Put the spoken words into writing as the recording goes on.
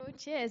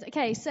Cheers.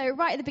 Okay, so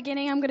right at the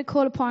beginning, I'm going to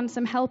call upon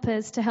some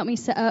helpers to help me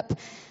set up,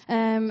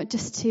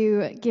 just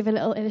to give a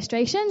little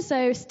illustration.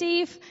 So,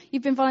 Steve,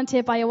 you've been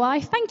volunteered by your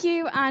wife. Thank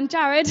you. And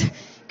Jared,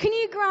 can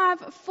you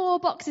grab 4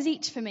 boxes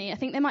each for me? I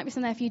think there might be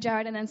some there for you,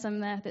 Jared, and then some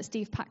there that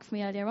Steve packed for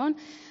me earlier on.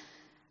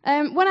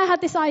 When I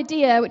had this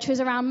idea, which was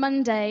around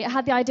Monday, I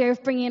had the idea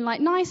of bringing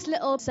nice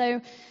little...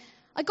 So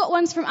I got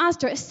ones from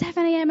Asda at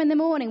 7 a.m. in the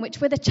morning,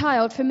 which with a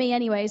child, for me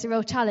anyway, is a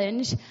real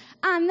challenge.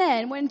 And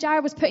then when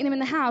Jared was putting them in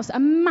the house, a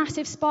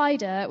massive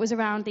spider was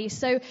around these.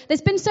 So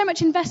there's been so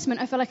much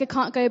investment, I feel like I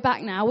can't go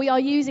back now. We are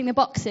using the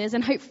boxes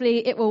and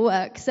hopefully it will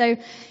work. So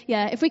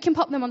yeah, if we can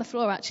pop them on the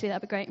floor, actually,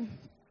 that'd be great.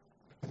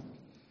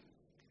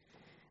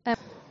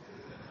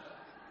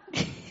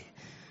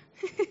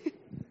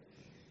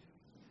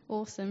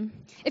 Awesome.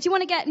 If you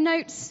want to get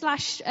notes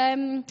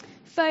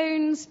 /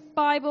 phones,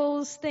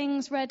 Bibles,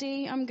 things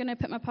ready, I'm going to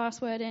put my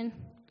password in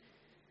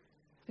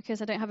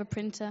because I don't have a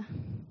printer.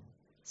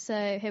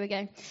 So here we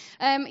go.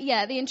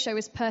 The intro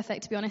was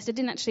perfect, to be honest. I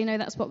didn't actually know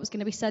that's what was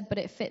going to be said, but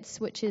it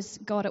fits, which is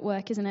God at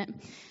work, isn't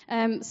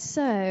it?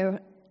 So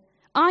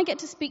I get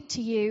to speak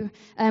to you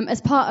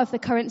as part of the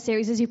current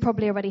series, as you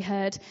probably already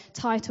heard,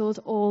 titled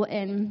All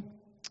In,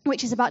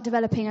 which is about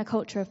developing a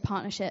culture of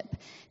partnership.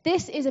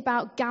 This is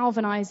about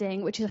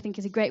galvanizing, which I think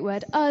is a great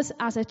word, us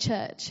as a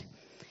church.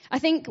 I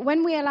think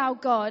when we allow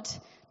God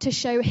to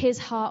show his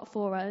heart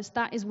for us,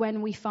 that is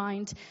when we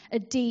find a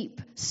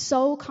deep,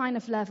 soul kind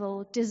of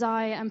level,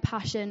 desire and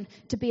passion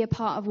to be a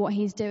part of what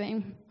he's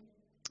doing.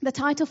 The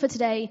title for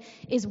today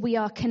is We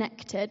Are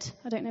Connected.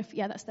 I don't know if,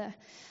 that's there.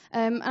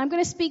 And I'm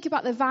going to speak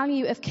about the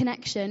value of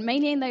connection,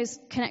 mainly in those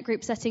connect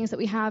group settings that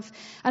we have,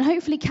 and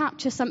hopefully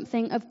capture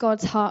something of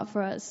God's heart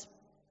for us.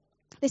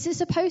 This is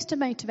supposed to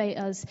motivate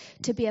us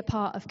to be a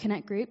part of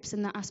connect groups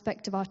and that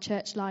aspect of our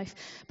church life,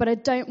 but I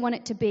don't want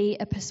it to be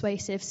a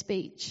persuasive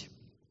speech.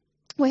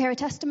 We'll hear a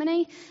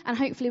testimony, and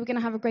hopefully we're going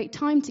to have a great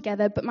time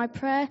together, but my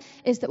prayer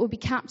is that we'll be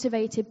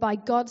captivated by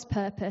God's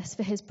purpose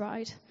for his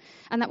bride,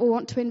 and that we'll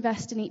want to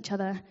invest in each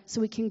other so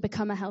we can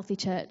become a healthy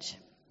church.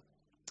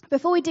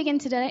 Before we dig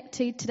into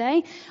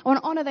today, I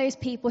want to honour those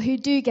people who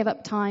do give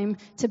up time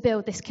to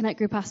build this connect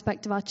group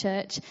aspect of our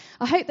church.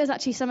 I hope there's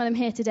actually some of them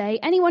here today.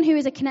 Anyone who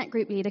is a connect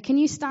group leader, can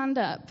you stand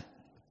up?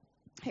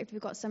 Hopefully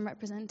we've got some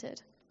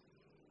represented.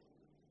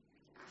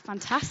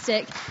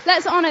 Fantastic.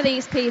 Let's honour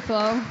these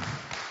people.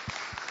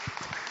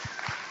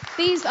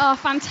 These are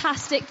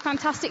fantastic,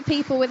 fantastic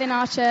people within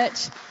our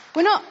church.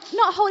 We're not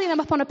holding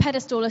them up on a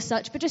pedestal as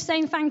such, but just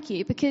saying thank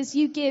you because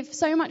you give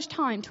so much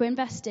time to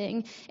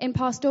investing in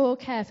pastoral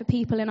care for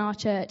people in our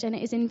church, and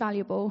it is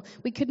invaluable.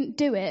 We couldn't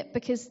do it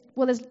because,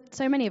 there's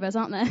so many of us,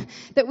 aren't there,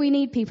 that we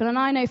need people. And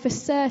I know for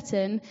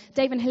certain,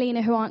 Dave and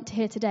Helena, who aren't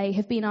here today,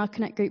 have been our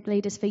connect group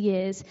leaders for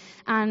years.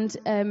 And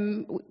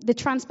the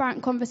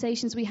transparent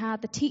conversations we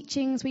had, the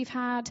teachings we've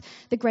had,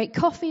 the great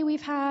coffee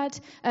we've had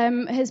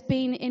has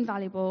been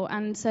invaluable.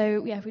 And so,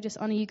 we just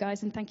honour you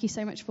guys and thank you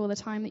so much for all the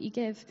time that you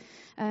give.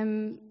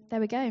 There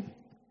we go.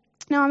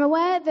 Now, I'm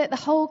aware that the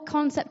whole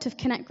concept of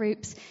connect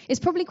groups is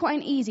probably quite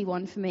an easy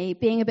one for me,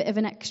 being a bit of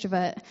an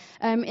extrovert.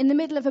 In the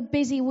middle of a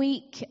busy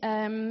week,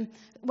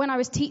 when I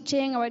was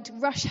teaching, I would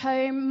rush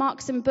home,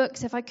 mark some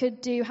books if I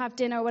could have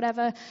dinner or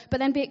whatever, but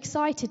then be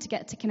excited to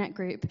get to connect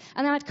group.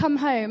 And then I'd come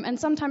home and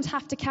sometimes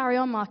have to carry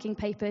on marking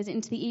papers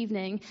into the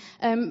evening.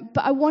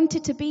 But I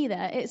wanted to be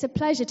there. It's a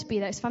pleasure to be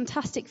there. It's a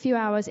fantastic few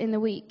hours in the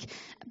week.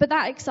 But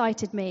that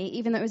excited me,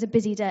 even though it was a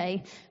busy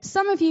day.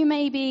 Some of you,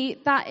 maybe,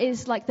 that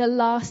is like the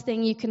last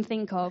thing you can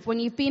think of. When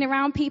you've been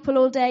around people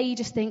all day, you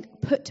just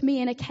think, put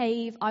me in a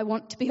cave, I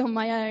want to be on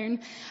my own.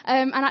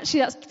 And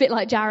actually, that's a bit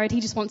like Jared.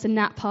 He just wants a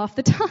nap half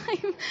the time.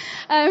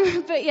 I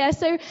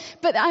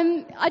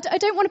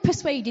don't want to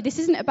persuade you. This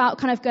isn't about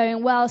kind of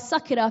going,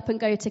 suck it up and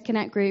go to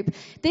connect group.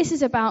 This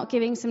is about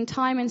giving some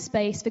time and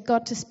space for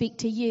God to speak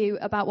to you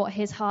about what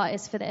his heart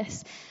is for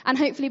this. And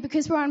hopefully,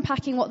 because we're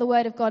unpacking what the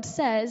word of God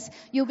says,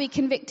 you'll be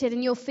convicted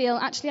and you'll feel,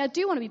 actually, I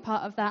do want to be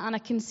part of that and I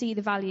can see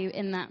the value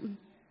in that.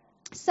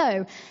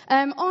 So,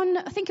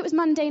 I think it was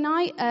Monday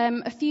night,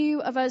 a few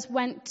of us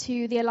went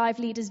to the Alive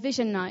Leaders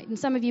Vision Night, and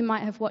some of you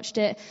might have watched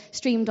it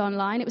streamed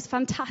online. It was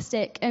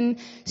fantastic, and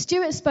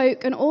Stuart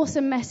spoke an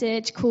awesome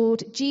message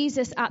called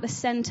Jesus at the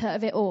Centre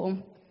of It All,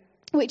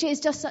 which is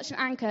just such an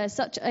anchor,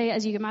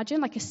 as you imagine,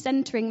 like a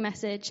centering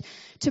message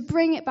to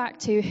bring it back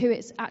to who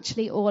it's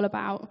actually all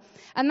about.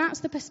 And that's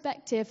the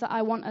perspective that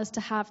I want us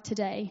to have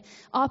today.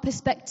 Our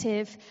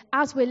perspective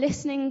as we're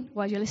listening,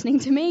 you're listening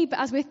to me, but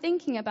as we're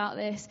thinking about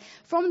this,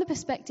 from the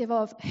perspective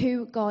of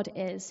who God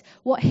is,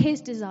 what his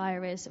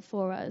desire is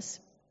for us.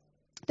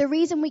 The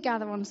reason we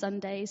gather on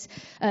Sundays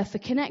for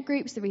connect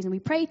groups, the reason we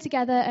pray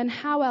together, and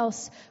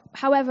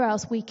however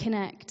else we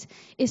connect,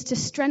 is to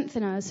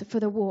strengthen us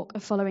for the walk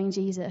of following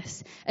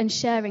Jesus and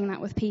sharing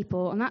that with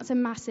people. And that's a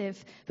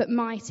massive but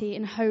mighty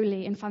and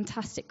holy and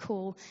fantastic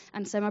call.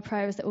 And so my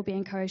prayer is that we'll be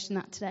encouraged in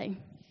that today.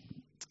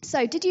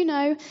 So, did you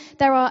know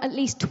there are at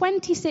least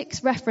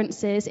 26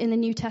 references in the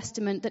New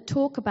Testament that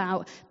talk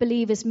about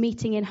believers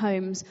meeting in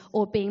homes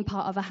or being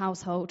part of a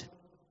household?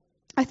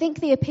 I think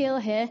the appeal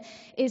here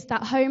is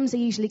that homes are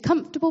usually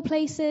comfortable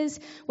places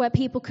where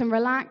people can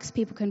relax,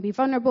 people can be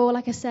vulnerable,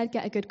 like I said,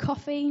 get a good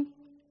coffee.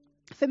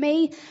 For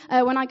me,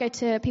 when I go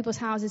to people's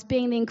houses,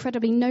 being the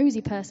incredibly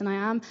nosy person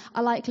I am,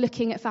 I like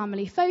looking at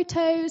family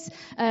photos,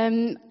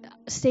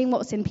 seeing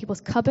what's in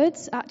people's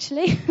cupboards,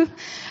 actually.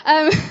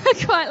 I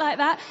quite like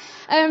that.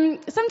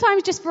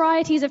 Sometimes just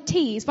varieties of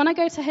teas. When I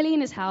go to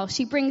Helena's house,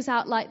 she brings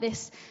out like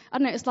this, I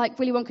don't know, it's like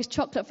Willy Wonka's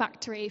chocolate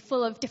factory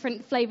full of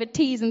different flavoured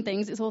teas and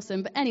things. It's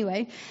awesome. But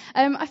anyway,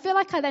 I feel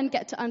like I then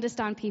get to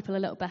understand people a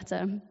little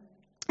better.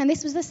 And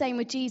this was the same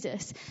with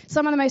Jesus.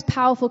 Some of the most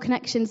powerful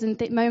connections and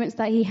moments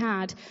that he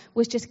had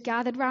was just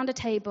gathered round a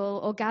table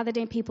or gathered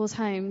in people's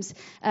homes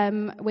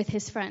with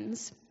his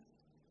friends.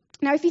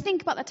 Now, if you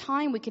think about the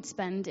time we could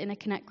spend in a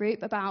Connect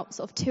group, about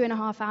sort of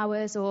 2.5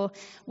 hours, or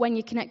when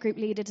your Connect group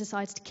leader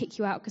decides to kick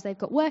you out because they've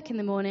got work in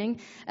the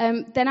morning,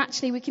 then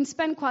actually we can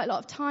spend quite a lot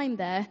of time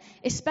there,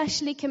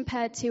 especially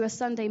compared to a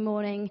Sunday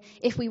morning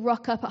if we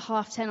rock up at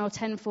 10:30 or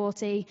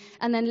 10:40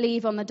 and then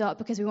leave on the dot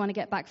because we want to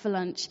get back for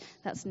lunch.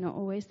 That's not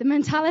always the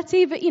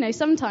mentality, but,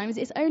 sometimes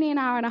it's only an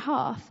hour and a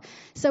half.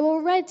 So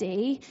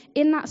already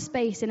in that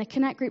space, in a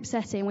Connect group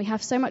setting, we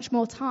have so much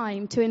more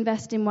time to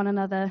invest in one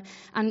another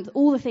and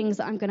all the things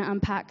that I'm going to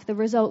unpack, the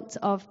result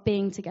of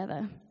being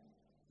together.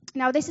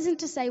 Now, this isn't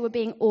to say we're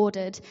being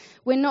ordered.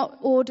 We're not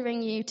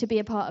ordering you to be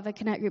a part of a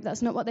Connect group.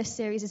 That's not what this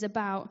series is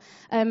about.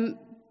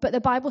 But the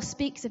Bible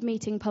speaks of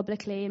meeting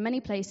publicly in many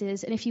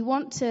places. And if you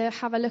want to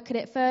have a look at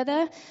it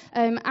further,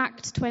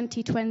 Acts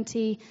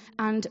 20:20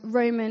 and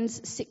Romans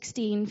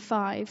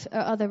 16:5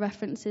 are other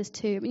references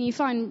too. I mean, you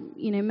find,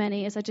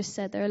 many, as I just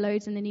said, there are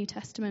loads in the New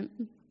Testament.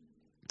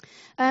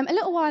 A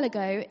little while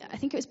ago, I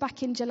think it was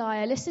back in July,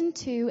 I listened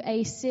to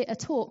a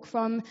talk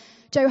from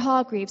Jo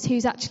Hargreaves,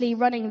 who's actually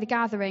running the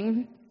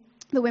gathering,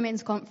 the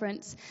women's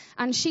conference,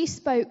 and she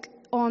spoke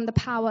on the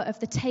power of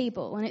the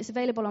table, and it's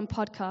available on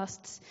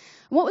podcasts.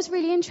 And what was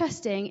really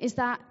interesting is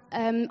that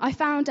I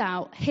found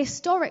out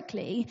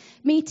historically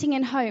meeting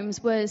in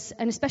homes was,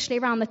 and especially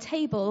around the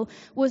table,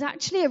 was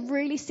actually a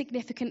really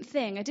significant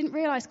thing. I didn't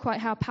realize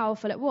quite how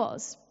powerful it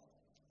was.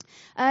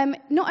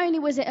 Not only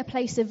was it a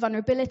place of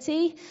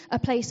vulnerability, a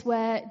place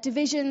where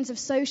divisions of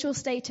social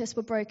status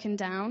were broken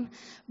down,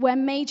 where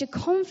major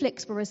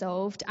conflicts were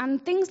resolved,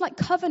 and things like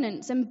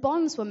covenants and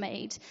bonds were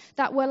made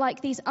that were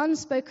like these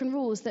unspoken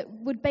rules that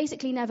would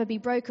basically never be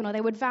broken, or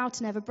they would vow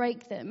to never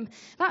break them.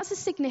 That's a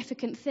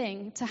significant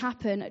thing to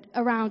happen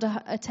around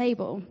a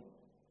table.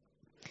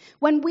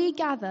 When we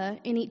gather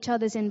in each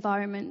other's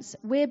environments,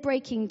 we're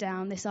breaking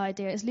down this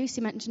idea, as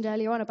Lucy mentioned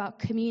earlier on, about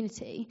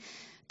community,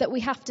 that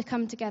we have to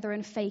come together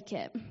and fake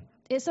it.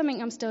 It's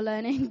something I'm still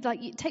learning.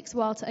 It takes a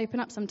while to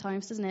open up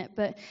sometimes, doesn't it?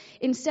 But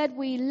instead,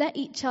 we let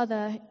each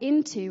other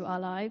into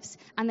our lives,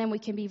 and then we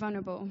can be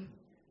vulnerable.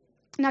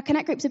 Now,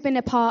 Connect groups have been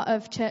a part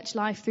of church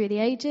life through the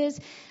ages,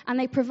 and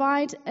they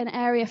provide an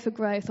area for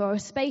growth, or a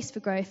space for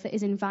growth, that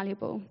is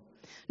invaluable.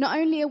 Not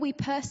only are we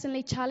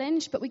personally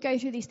challenged, but we go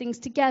through these things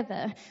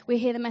together. We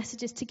hear the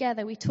messages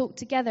together. We talk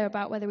together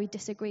about whether we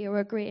disagree or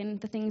agree in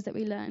the things that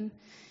we learn.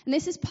 And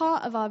this is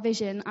part of our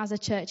vision as a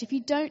church. If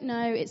you don't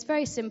know, it's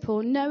very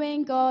simple.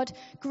 Knowing God,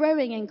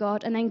 growing in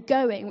God, and then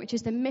going, which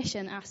is the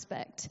mission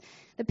aspect.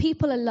 The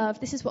people are loved.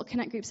 This is what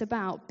Connect Group's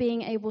about,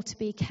 being able to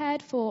be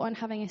cared for and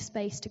having a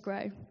space to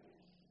grow.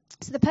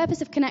 So the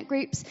purpose of Connect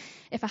Groups,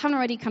 if I haven't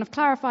already kind of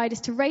clarified,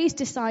 is to raise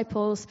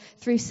disciples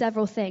through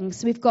several things.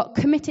 So we've got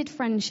committed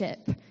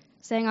friendship,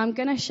 saying I'm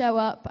going to show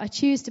up, I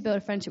choose to build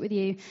a friendship with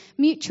you.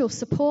 Mutual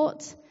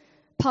support,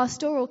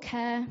 pastoral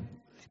care,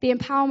 the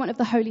empowerment of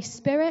the Holy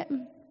Spirit,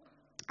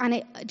 and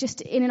it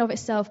just in and of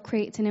itself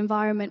creates an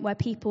environment where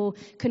people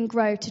can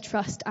grow to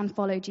trust and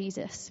follow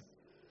Jesus.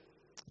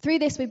 Through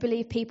this, we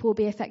believe people will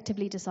be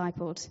effectively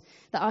discipled,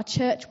 that our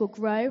church will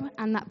grow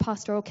and that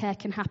pastoral care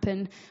can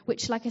happen,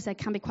 which, like I said,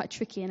 can be quite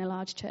tricky in a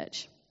large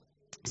church.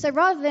 So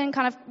rather than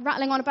kind of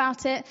rattling on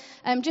about it,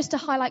 just to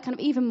highlight kind of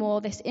even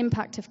more this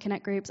impact of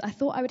Connect Groups, I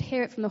thought I would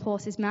hear it from the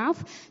horse's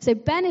mouth. So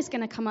Ben is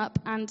going to come up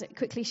and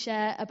quickly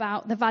share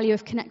about the value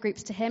of Connect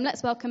Groups to him.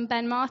 Let's welcome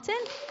Ben Martin.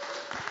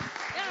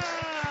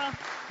 Yeah.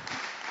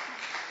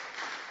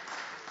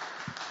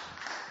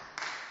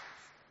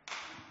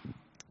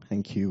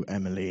 Thank you,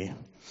 Emily.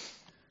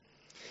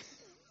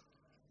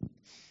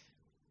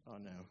 Oh,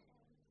 no.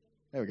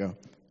 There we go.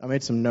 I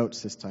made some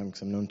notes this time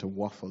because I'm known to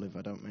waffle if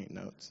I don't make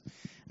notes.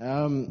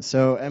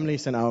 So Emily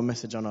sent out a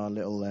message on our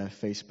little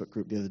Facebook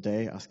group the other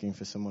day asking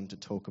for someone to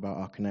talk about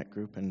our Connect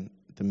group and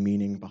the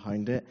meaning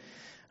behind it.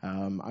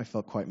 I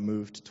felt quite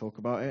moved to talk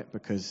about it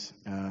because,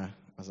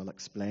 as I'll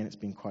explain, it's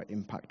been quite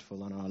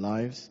impactful on our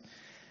lives.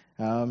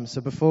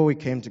 So before we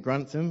came to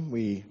Grantham,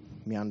 we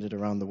meandered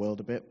around the world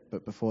a bit,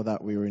 but before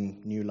that we were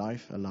in New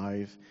Life,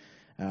 Alive,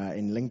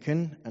 in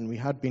Lincoln, and we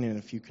had been in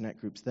a few Connect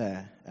groups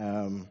there.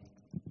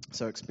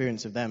 So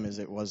experience of them is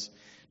it was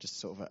just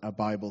sort of a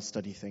Bible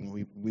study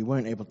thing. We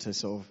weren't able to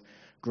sort of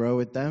grow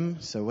with them,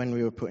 so when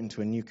we were put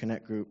into a new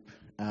Connect group,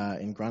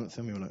 in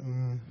Grantham. We were like,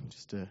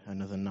 just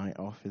another night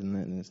off, isn't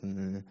it?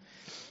 And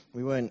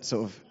we weren't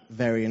sort of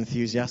very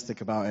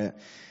enthusiastic about it.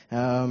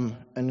 And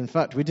in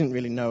fact, we didn't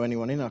really know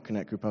anyone in our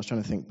Connect group. I was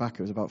trying to think back.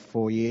 It was about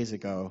 4 years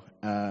ago.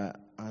 I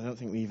don't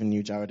think we even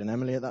knew Jared and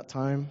Emily at that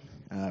time.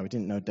 We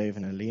didn't know Dave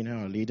and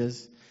Alina, our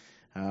leaders.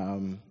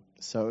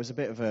 So it was a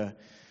bit of a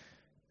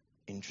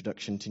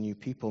introduction to new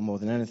people more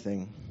than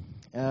anything.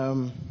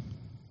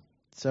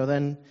 So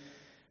then,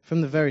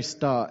 from the very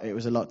start, it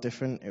was a lot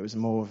different. It was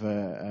more of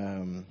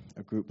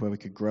a group where we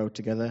could grow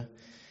together.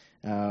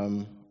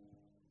 And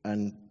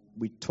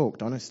we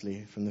talked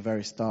honestly from the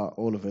very start,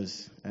 all of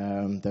us.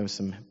 There was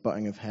some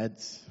butting of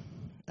heads.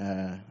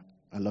 I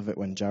love it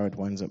when Jared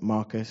winds up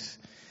Marcus.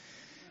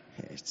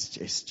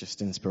 It's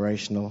just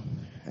inspirational.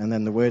 And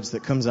then the words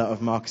that comes out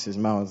of Marcus's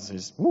mouth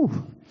is, woo.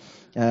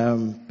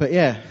 But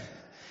yeah,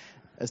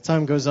 as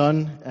time goes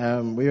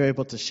on, we were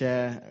able to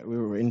share. We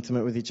were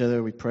intimate with each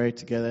other. We prayed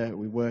together.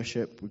 We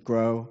worship. We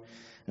grow.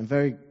 And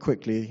very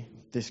quickly,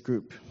 this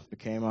group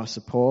became our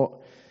support,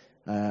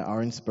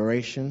 our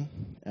inspiration,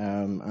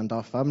 and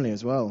our family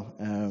as well.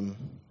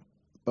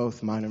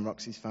 Both mine and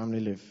Roxy's family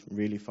live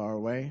really far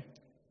away.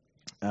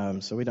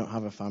 So we don't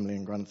have a family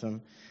in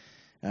Grantham.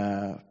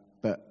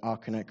 But our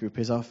Connect group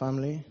is our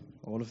family,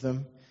 all of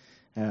them.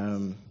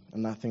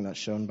 And I think that's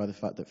shown by the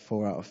fact that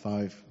 4 out of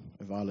 5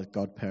 of our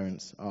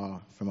godparents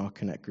are from our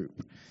Connect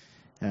group.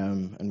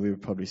 And we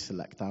would probably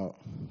select out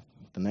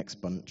the next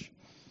bunch,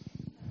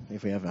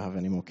 if we ever have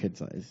any more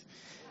kids, that is.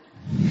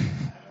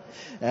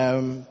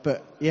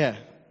 But yeah,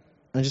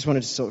 I just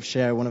wanted to sort of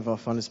share one of our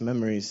fondest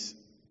memories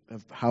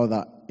of how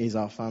that is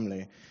our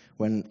family.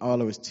 When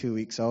Arla was 2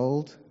 weeks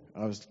old,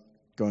 I was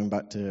going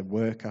back to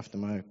work after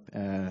my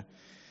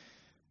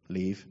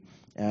leave,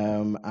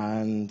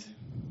 and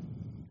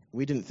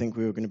we didn't think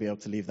we were going to be able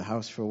to leave the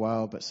house for a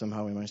while, but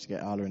somehow we managed to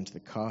get Arla into the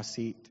car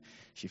seat.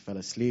 She fell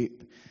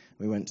asleep.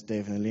 We went to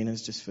Dave and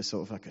Alina's just for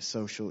sort of like a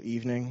social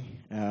evening.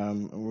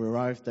 We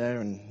arrived there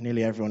and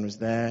nearly everyone was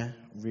there,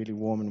 really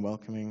warm and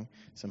welcoming.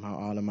 Somehow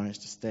Arla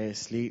managed to stay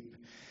asleep.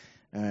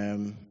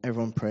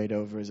 Everyone prayed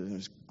over us. It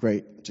was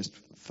great, just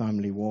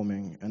family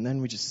warming. And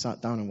then we just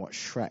sat down and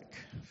watched Shrek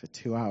for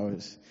 2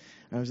 hours.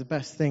 And it was the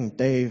best thing.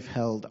 Dave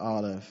held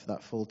Arla for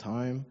that full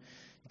time.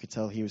 You could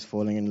tell he was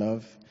falling in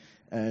love.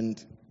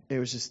 And it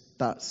was just,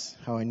 that's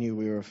how I knew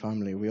we were a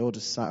family. We all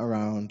just sat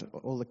around,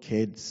 all the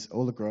kids,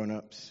 all the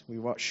grown-ups. We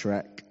watched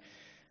Shrek.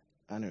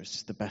 And it was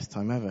just the best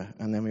time ever.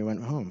 And then we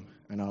went home.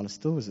 And Arla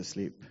still was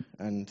asleep.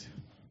 And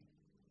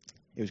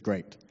it was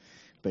great.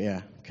 But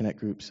yeah, Connect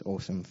groups,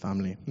 awesome,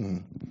 family.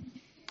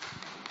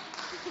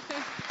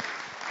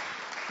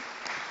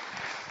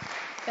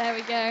 There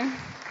we go.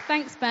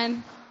 Thanks,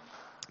 Ben.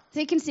 So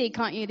you can see,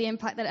 can't you, the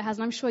impact that it has.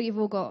 And I'm sure you've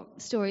all got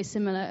stories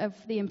similar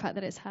of the impact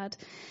that it's had.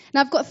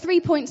 Now, I've got 3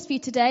 points for you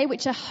today,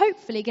 which are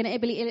hopefully going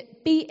to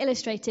be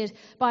illustrated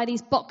by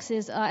these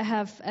boxes I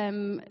have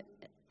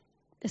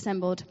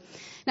assembled.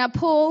 Now,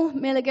 Paul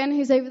Milligan,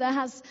 who's over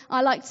there,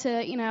 I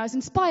was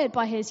inspired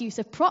by his use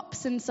of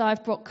props, and so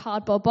I've brought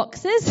cardboard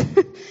boxes.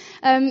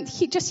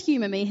 Just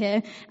humour me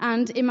here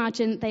and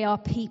imagine they are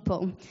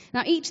people.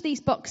 Now, each of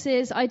these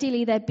boxes,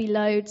 ideally there'd be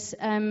loads,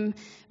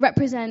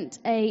 represent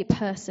a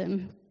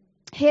person.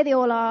 Here they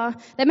all are.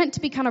 They're meant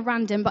to be kind of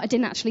random, but I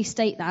didn't actually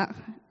state that,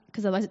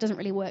 because otherwise it doesn't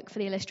really work for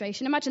the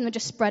illustration. Imagine they're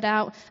just spread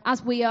out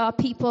as we are,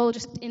 people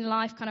just in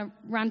life, kind of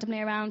randomly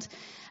around.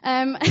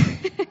 Some of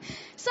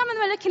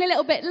them are looking a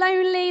little bit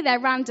lonely. They're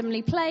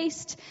randomly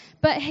placed.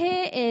 But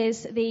here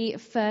is the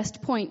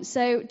first point.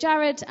 So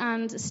Jared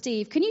and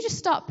Steve, can you just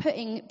start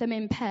putting them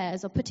in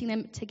pairs or putting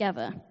them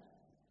together?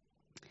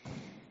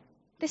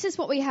 This is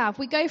what we have.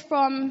 We go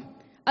from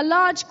a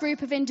large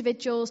group of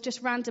individuals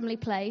just randomly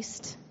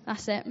placed.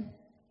 That's it.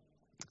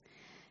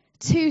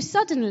 To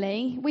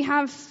suddenly we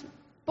have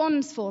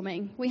bonds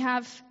forming. We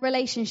have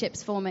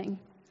relationships forming.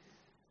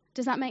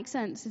 Does that make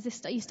sense?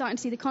 Are you starting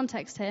to see the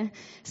context here?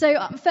 So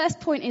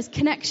first point is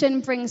connection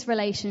brings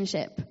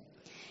relationship.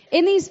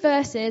 In these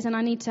verses, and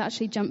I need to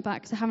actually jump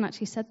back because I haven't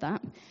actually said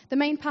that, the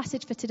main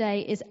passage for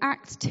today is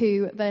Acts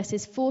 2,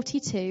 verses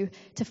 42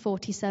 to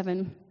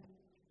 47.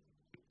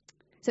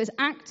 So it's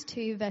Acts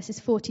 2, verses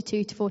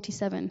 42 to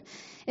 47.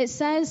 It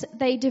says,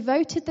 they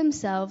devoted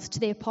themselves to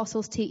the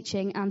apostles'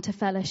 teaching and to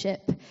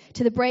fellowship,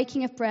 to the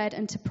breaking of bread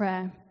and to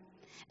prayer.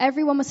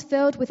 Everyone was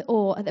filled with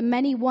awe at the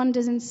many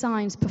wonders and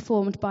signs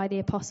performed by the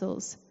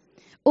apostles.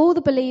 All the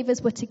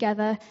believers were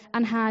together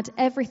and had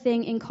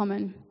everything in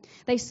common.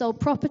 They sold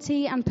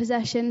property and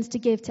possessions to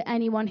give to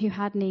anyone who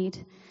had need.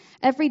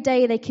 Every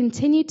day they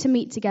continued to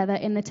meet together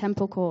in the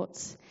temple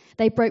courts.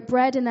 They broke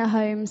bread in their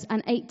homes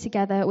and ate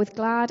together with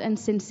glad and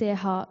sincere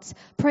hearts,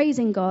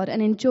 praising God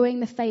and enjoying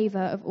the favor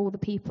of all the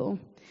people.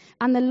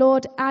 And the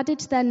Lord added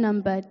to their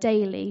number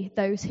daily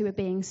those who were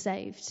being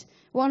saved.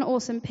 One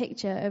awesome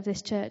picture of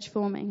this church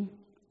forming.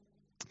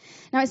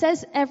 Now it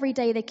says every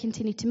day they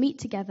continued to meet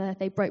together.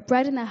 They broke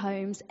bread in their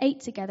homes,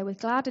 ate together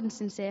with glad and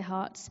sincere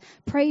hearts,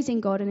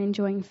 praising God and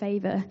enjoying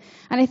favor.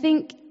 And I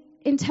think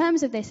in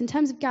terms of this, in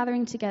terms of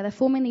gathering together,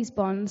 forming these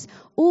bonds,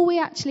 all we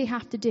actually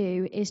have to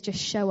do is just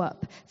show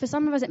up. For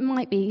some of us, it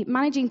might be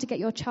managing to get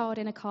your child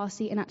in a car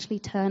seat and actually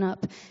turn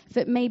up. For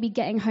it may be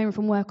getting home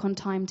from work on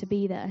time to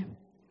be there.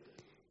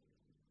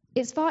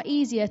 It's far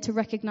easier to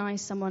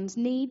recognize someone's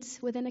needs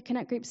within a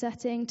Connect group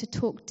setting, to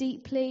talk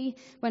deeply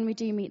when we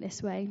do meet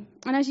this way.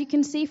 And as you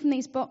can see from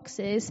these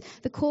boxes,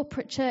 the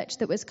corporate church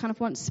that was kind of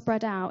once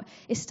spread out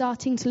is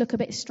starting to look a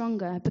bit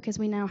stronger because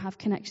we now have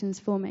connections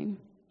forming.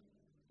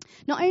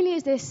 Not only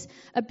is this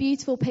a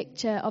beautiful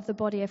picture of the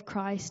body of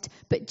Christ,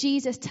 but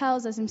Jesus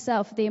tells us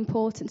himself the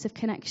importance of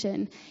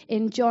connection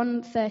in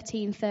John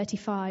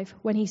 13:35,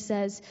 when he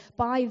says,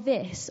 "By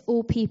this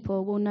all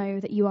people will know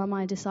that you are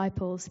my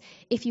disciples,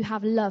 if you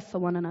have love for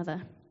one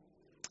another."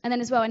 And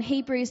then as well in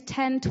Hebrews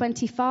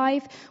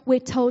 10:25, we're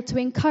told to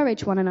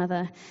encourage one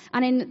another.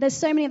 And there's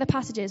so many other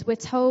passages we're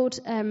told,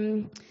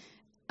 I'm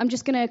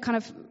just going to kind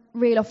of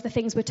reel off the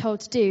things we're told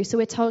to do. So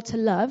we're told to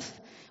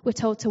love. We're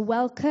told to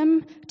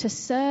welcome, to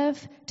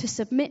serve, to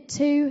submit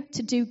to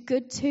do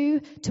good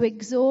to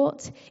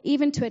exhort,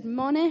 even to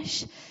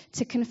admonish,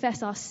 to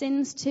confess our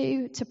sins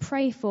to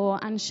pray for,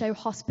 and show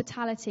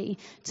hospitality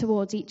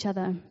towards each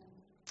other.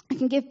 I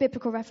can give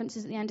biblical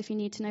references at the end if you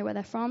need to know where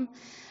they're from.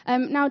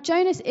 Now,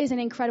 Jonas is an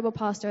incredible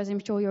pastor, as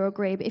I'm sure you'll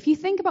agree. But if you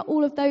think about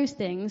all of those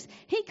things,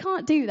 he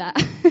can't do that.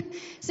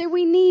 So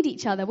we need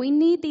each other. We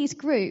need these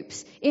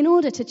groups in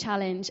order to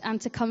challenge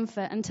and to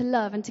comfort and to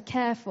love and to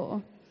care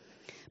for.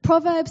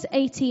 Proverbs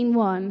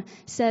 18:1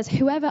 says,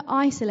 "Whoever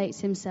isolates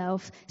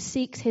himself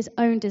seeks his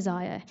own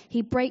desire.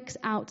 He breaks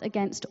out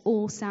against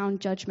all sound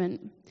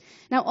judgment."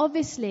 Now,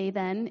 obviously,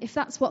 then, if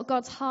that's what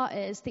God's heart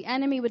is, the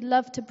enemy would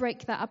love to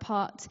break that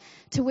apart,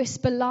 to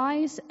whisper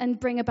lies and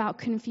bring about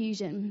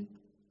confusion.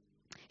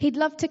 He'd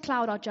love to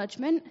cloud our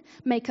judgment,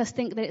 make us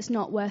think that it's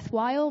not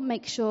worthwhile,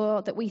 make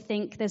sure that we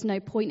think there's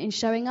no point in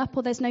showing up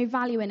or there's no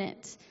value in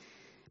it.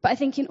 But I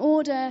think in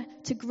order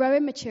to grow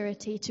in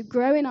maturity, to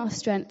grow in our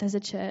strength as a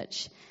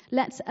church,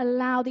 let's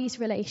allow these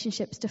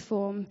relationships to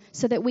form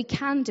so that we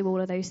can do all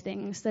of those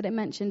things that it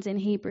mentions in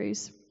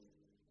Hebrews.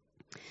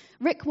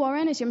 Rick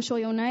Warren, as I'm sure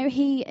you'll know,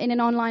 he, in an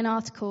online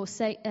article,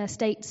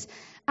 states,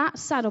 "At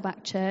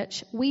Saddleback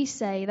Church, we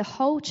say the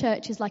whole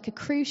church is like a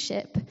cruise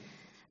ship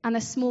and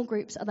the small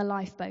groups are the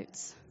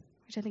lifeboats,"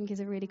 which I think is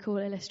a really cool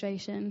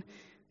illustration.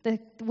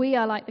 We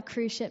are like the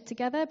cruise ship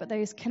together, but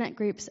those Connect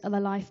groups are the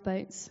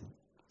lifeboats.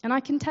 And I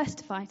can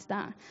testify to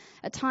that.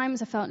 At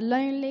times I felt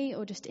lonely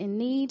or just in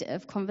need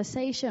of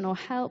conversation or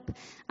help,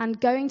 and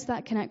going to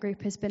that Connect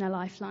group has been a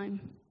lifeline.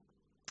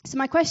 So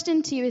my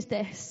question to you is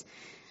this: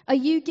 are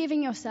you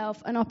giving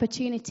yourself an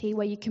opportunity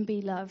where you can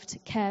be loved,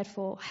 cared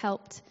for,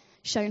 helped,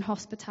 shown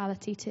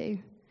hospitality to?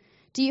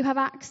 Do you have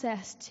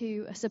access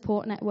to a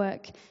support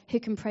network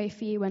who can pray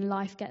for you when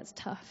life gets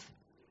tough?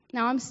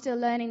 Now, I'm still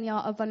learning the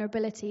art of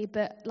vulnerability,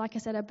 but like I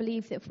said, I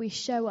believe that if we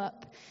show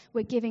up,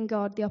 we're giving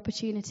God the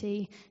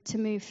opportunity to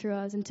move through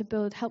us and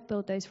to help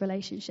build those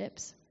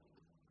relationships.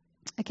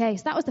 Okay,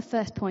 so that was the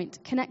first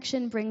point.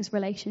 Connection brings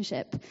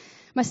relationship.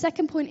 My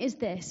second point is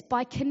this: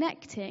 by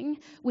connecting,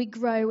 we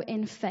grow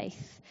in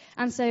faith.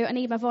 And so I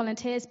need my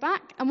volunteers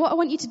back. And what I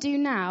want you to do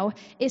now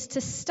is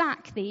to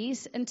stack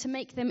these and to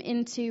make them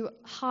into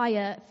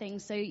higher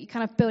things. So you're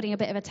kind of building a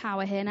bit of a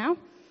tower here now.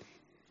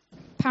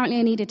 Apparently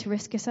I needed to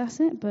risk assess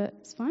it, but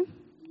it's fine.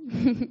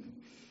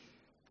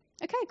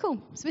 Okay,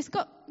 cool. So we've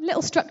got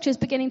little structures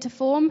beginning to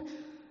form.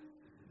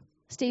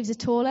 Steve's is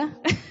taller.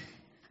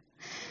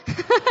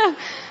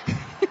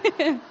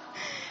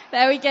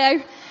 There we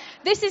go.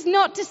 This is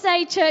not to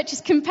say church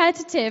is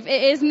competitive.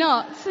 It is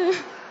not.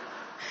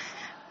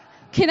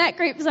 Connect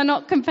groups are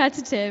not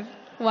competitive.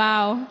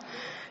 Wow.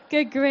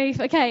 Good grief.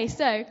 Okay,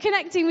 so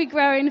connecting, we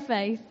grow in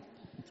faith.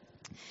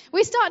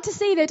 We start to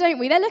see, though, don't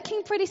we? They're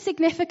looking pretty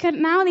significant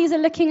now. These are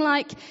looking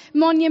like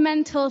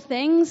monumental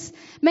things.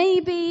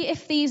 Maybe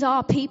if these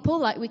are people,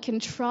 like we can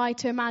try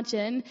to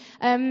imagine,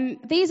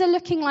 these are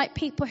looking like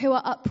people who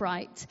are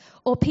upright,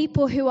 or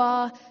people who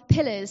are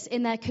pillars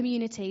in their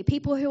community,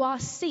 people who are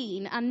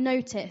seen and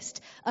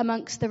noticed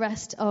amongst the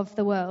rest of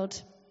the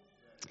world.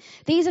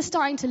 These are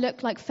starting to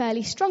look like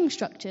fairly strong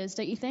structures,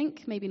 don't you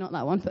think? Maybe not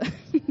that one, but...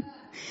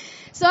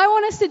 So I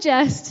want to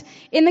suggest,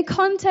 in the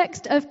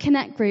context of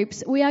Connect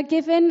groups, we are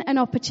given an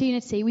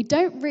opportunity we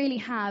don't really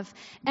have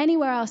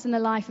anywhere else in the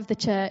life of the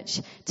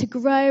church to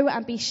grow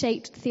and be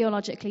shaped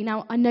theologically.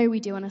 Now, I know we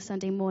do on a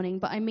Sunday morning,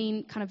 but I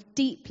mean kind of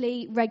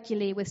deeply,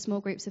 regularly with small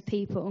groups of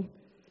people.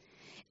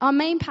 Our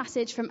main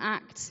passage from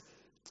Acts,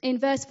 in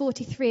verse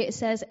 43, it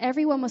says,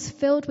 "Everyone was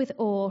filled with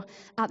awe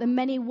at the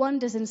many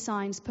wonders and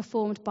signs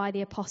performed by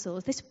the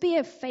apostles." This would be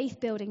a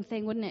faith-building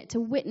thing, wouldn't it, to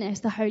witness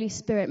the Holy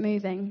Spirit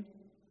moving.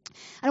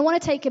 And I want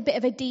to take a bit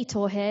of a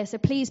detour here, so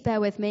please bear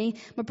with me.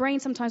 My brain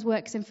sometimes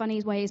works in funny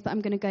ways, but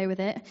I'm going to go with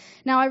it.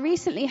 Now, I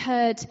recently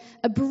heard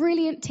a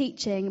brilliant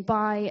teaching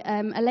by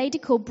a lady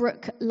called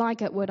Brooke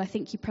Ligertwood, I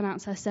think you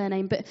pronounce her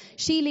surname, but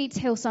she leads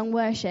Hillsong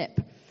Worship.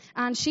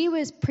 And she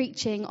was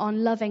preaching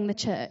on loving the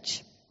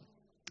church.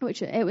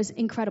 which it was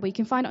incredible. You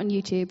can find it on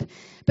YouTube.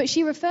 But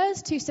she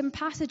refers to some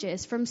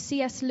passages from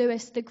C.S.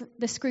 Lewis,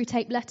 the Screw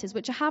Tape Letters,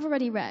 which I have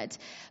already read.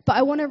 But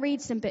I want to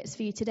read some bits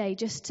for you today,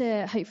 just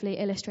to hopefully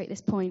illustrate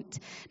this point.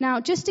 Now,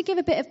 just to give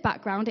a bit of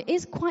background, it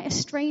is quite a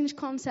strange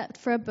concept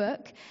for a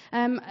book.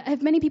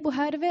 Have many people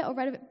heard of it or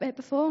read it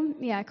before?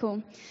 Yeah,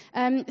 cool.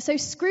 So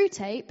Screw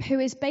Tape, who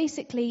is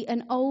basically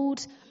an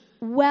old,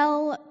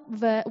 well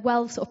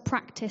sort of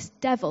practiced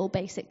devil,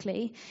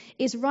 basically,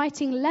 is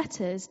writing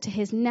letters to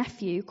his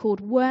nephew called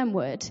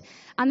Wormwood,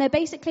 and they're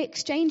basically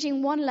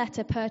exchanging one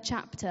letter per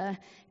chapter,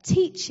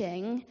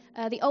 teaching,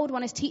 the old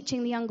one is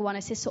teaching the younger one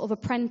as his sort of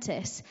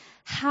apprentice,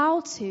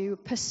 how to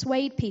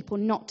persuade people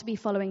not to be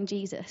following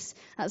Jesus.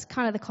 That's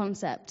kind of the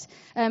concept.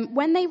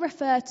 When they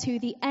refer to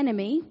the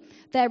enemy,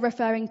 they're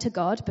referring to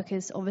God,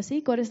 because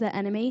obviously God is their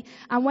enemy.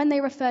 And when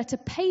they refer to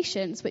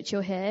patients, which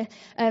you'll hear,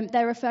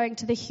 they're referring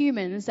to the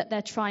humans that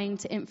they're trying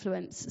to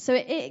influence. So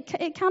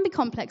it can be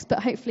complex,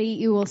 but hopefully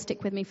you will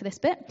stick with me for this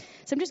bit.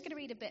 So I'm just going to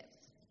read a bit.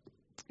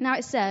 Now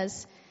it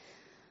says,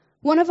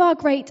 "One of our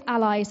great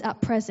allies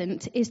at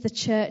present is the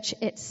church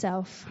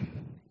itself.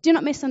 Do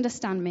not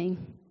misunderstand me.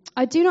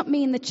 I do not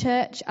mean the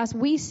church as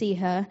we see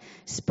her,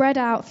 spread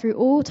out through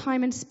all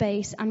time and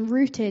space and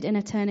rooted in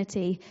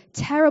eternity,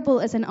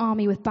 terrible as an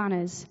army with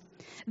banners.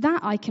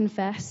 That, I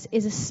confess,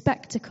 is a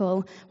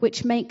spectacle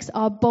which makes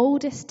our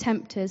boldest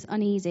tempters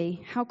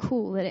uneasy." How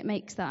cool that it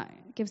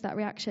gives that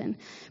reaction.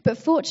 "But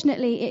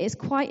fortunately, it is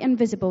quite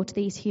invisible to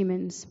these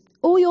humans.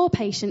 All your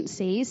patient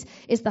sees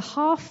is the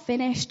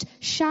half-finished,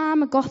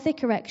 sham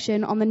Gothic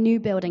erection on the new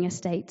building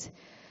estate.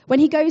 When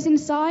he goes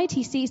inside,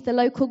 he sees the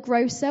local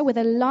grocer with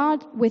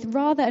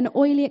rather an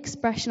oily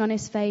expression on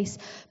his face,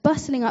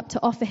 bustling up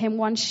to offer him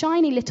one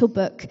shiny little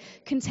book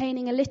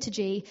containing a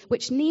liturgy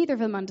which neither of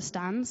them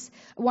understands,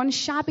 one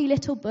shabby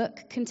little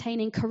book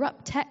containing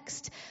corrupt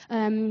text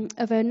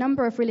of a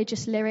number of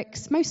religious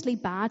lyrics, mostly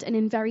bad and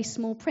in very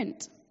small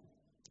print.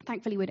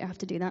 Thankfully, we don't have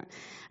to do that.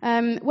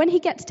 When he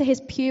gets to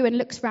his pew and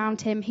looks round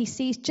him, he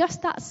sees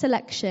just that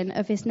selection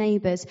of his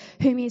neighbours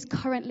whom he has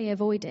currently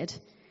avoided.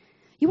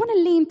 You want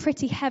to lean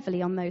pretty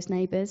heavily on those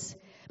neighbours.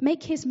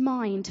 Make his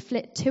mind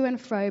flit to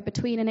and fro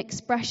between an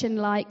expression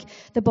like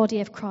the body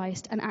of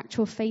Christ and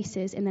actual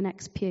faces in the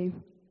next pew.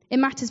 It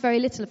matters very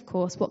little, of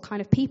course, what kind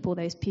of people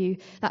that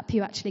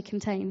pew actually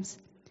contains.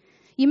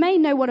 You may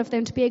know one of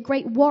them to be a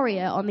great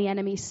warrior on the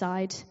enemy's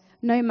side.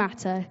 No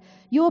matter.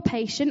 Your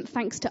patient,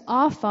 thanks to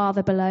our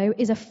Father below,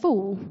 is a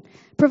fool,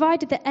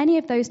 provided that any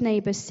of those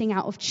neighbours sing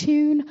out of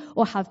tune,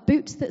 or have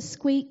boots that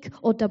squeak,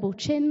 or double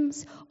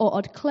chins, or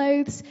odd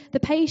clothes.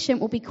 The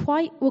patient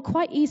will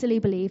quite easily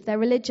believe their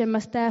religion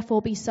must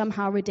therefore be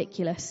somehow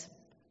ridiculous.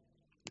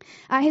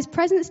 At his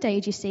present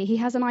stage, you see, he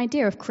has an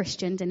idea of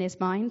Christians in his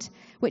mind,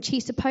 which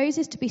he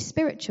supposes to be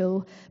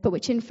spiritual, but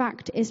which in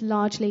fact is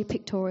largely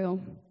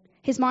pictorial.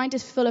 His mind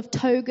is full of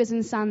togas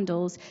and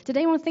sandals. Did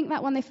anyone think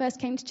that when they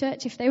first came to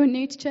church, if they were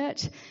new to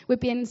church,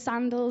 would be in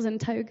sandals and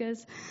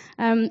togas,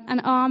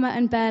 and armour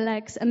and bare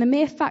legs? And the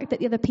mere fact that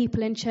the other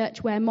people in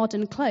church wear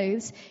modern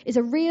clothes is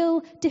a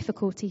real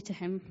difficulty to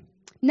him.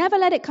 Never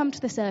let it come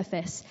to the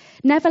surface.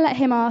 Never let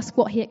him ask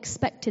what he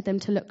expected them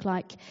to look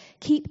like.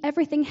 Keep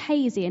everything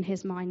hazy in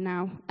his mind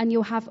now, and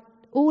you'll have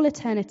all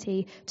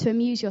eternity to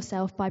amuse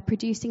yourself by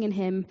producing in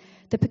him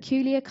the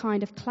peculiar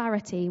kind of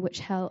clarity which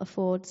hell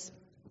affords.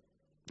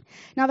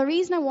 Now, the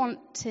reason I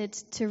wanted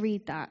to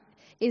read that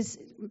is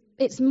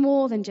it's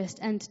more than just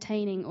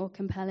entertaining or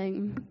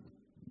compelling.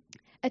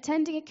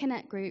 Attending a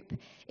Connect group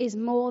is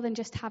more than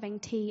just having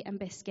tea and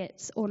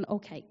biscuits or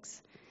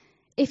cakes.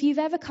 If you've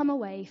ever come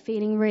away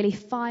feeling really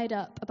fired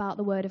up about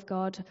the Word of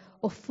God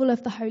or full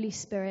of the Holy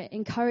Spirit,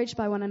 encouraged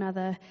by one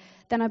another,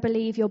 then I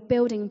believe you're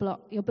building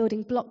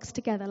blocks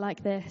together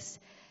like this.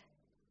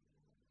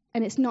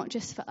 And it's not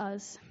just for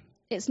us.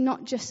 It's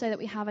not just so that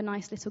we have a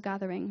nice little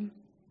gathering.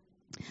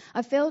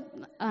 I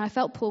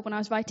felt pulled when I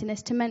was writing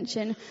this to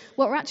mention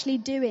what we're actually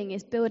doing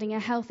is building a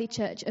healthy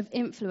church of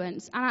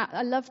influence. And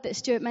I love that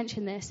Stuart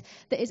mentioned this,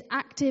 that is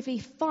actively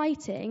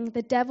fighting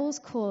the devil's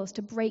cause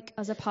to break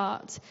us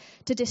apart,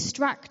 to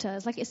distract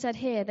us. Like it said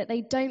here, that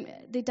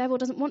the devil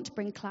doesn't want to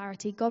bring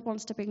clarity. God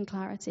wants to bring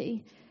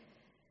clarity.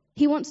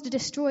 He wants to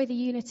destroy the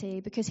unity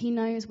because he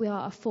knows we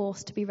are a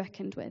force to be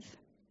reckoned with.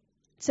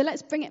 So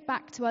let's bring it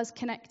back to us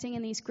connecting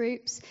in these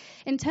groups.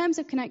 In terms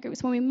of Connect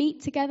groups, when we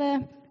meet together,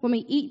 when we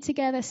eat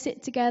together,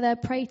 sit together,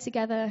 pray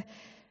together,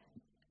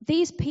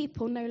 these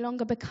people no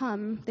longer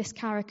become this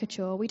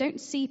caricature. We don't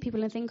see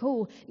people and think,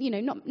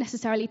 not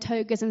necessarily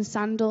togas and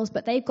sandals,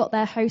 but they've got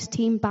their host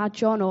team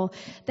badge on, or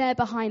they're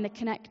behind the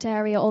Connect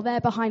area, or they're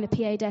behind the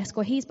PA desk,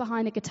 or he's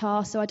behind the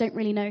guitar, so I don't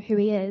really know who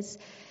he is.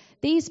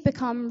 These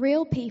become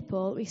real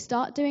people we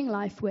start doing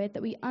life with,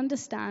 that we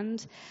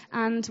understand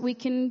and we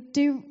can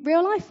do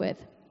real life with.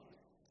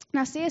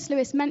 Now, C.S.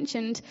 Lewis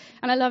mentioned,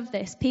 and I love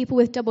this, people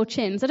with double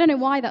chins. I don't know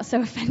why that's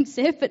so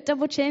offensive, but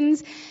double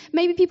chins.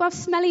 Maybe people have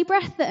smelly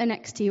breath that are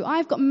next to you.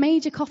 I've got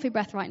major coffee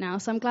breath right now,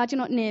 so I'm glad you're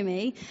not near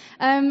me.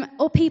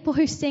 Or people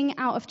who sing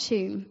out of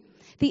tune.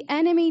 The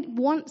enemy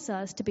wants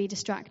us to be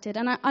distracted.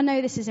 And I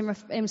know this is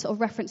in sort of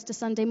reference to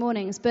Sunday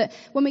mornings, but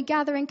when we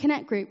gather in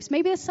connect groups,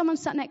 maybe there's someone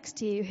sat next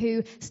to you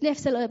who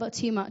sniffs a little bit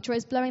too much, or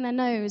is blowing their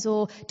nose,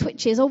 or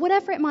twitches, or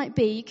whatever it might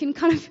be. You can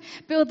kind of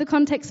build the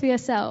context for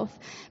yourself.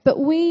 But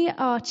we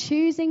are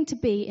choosing to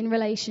be in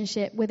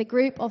relationship with a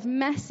group of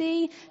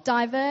messy,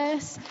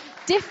 diverse,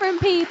 different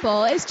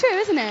people. It's true,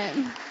 isn't it?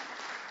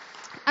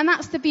 And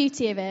that's the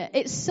beauty of it.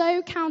 It's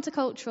so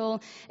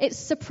countercultural. It's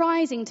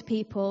surprising to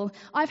people.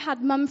 I've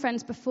had mum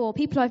friends before,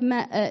 people I've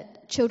met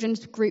at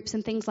children's groups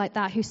and things like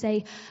that, who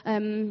say,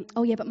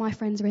 oh yeah, but my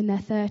friends are in their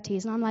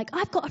 30s. And I'm like,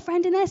 I've got a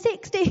friend in their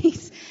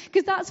 60s.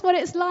 Because that's what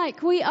it's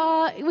like. We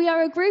are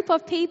a group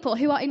of people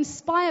who are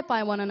inspired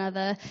by one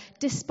another,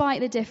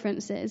 despite the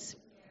differences.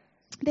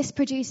 This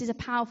produces a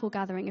powerful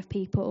gathering of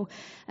people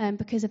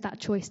because of that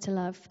choice to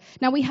love.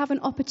 Now, we have an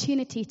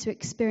opportunity to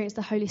experience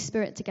the Holy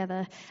Spirit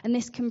together, and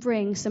this can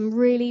bring some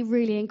really,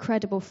 really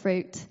incredible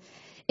fruit.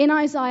 In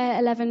Isaiah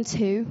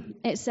 11:2,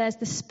 it says,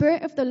 the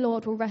Spirit of the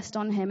Lord will rest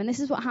on him. And this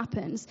is what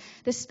happens.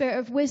 The Spirit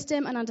of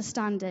wisdom and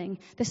understanding,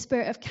 the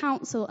Spirit of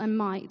counsel and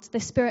might,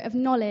 the Spirit of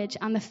knowledge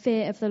and the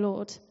fear of the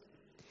Lord.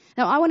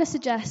 Now, I want to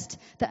suggest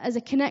that as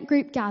a connect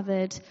group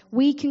gathered,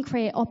 we can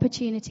create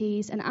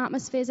opportunities and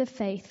atmospheres of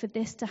faith for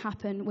this to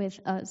happen with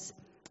us.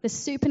 The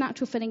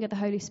supernatural filling of the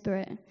Holy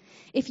Spirit.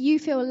 If you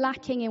feel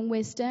lacking in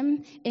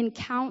wisdom, in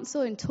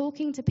counsel, in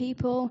talking to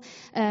people,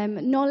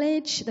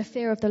 knowledge, the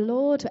fear of the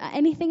Lord,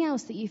 anything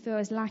else that you feel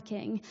is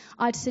lacking,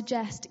 I'd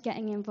suggest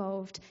getting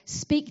involved.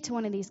 Speak to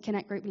one of these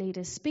connect group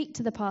leaders. Speak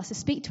to the pastor.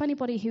 Speak to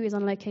anybody who is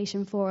on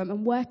location forum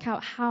and work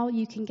out how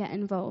you can get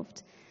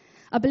involved.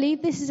 I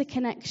believe this is a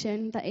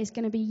connection that is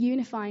going to be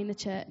unifying the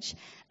church.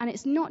 And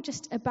it's not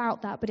just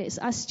about that, but it's,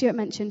 as Stuart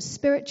mentioned,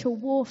 spiritual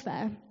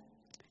warfare,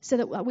 so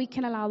that we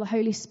can allow the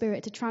Holy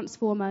Spirit to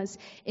transform us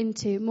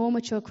into more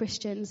mature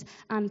Christians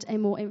and a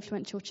more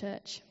influential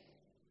church.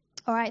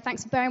 All right,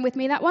 thanks for bearing with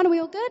me that one. Are we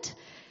all good?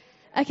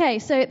 Okay,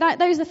 so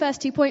those are the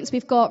first 2 points.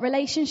 We've got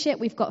relationship,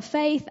 we've got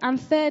faith, and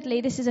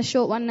thirdly, this is a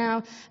short one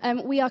now,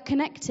 we are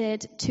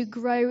connected to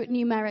grow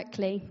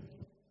numerically.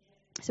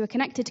 So we're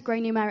connected to grow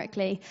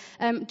numerically.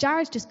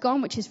 Jared's just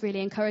gone, which is really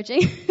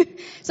encouraging.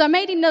 So I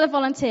made another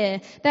volunteer.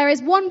 There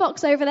is one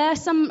box over there.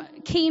 Some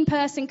keen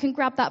person can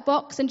grab that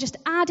box and just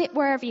add it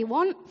wherever you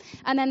want.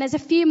 And then there's a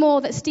few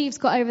more that Steve's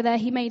got over there.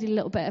 He made a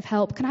little bit of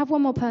help. Can I have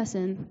one more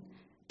person?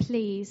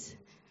 Please.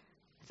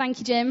 Thank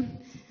you, Jim.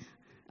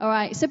 All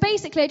right. So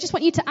basically, I just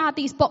want you to add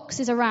these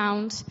boxes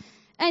around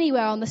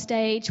anywhere on the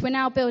stage. We're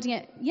now building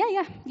it.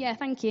 Yeah,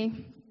 thank you.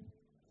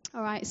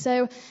 All right.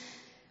 So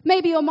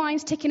maybe your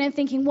mind's ticking and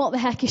thinking, what the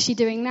heck is she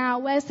doing now?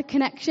 Where's the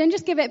connection?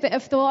 Just give it a bit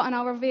of thought and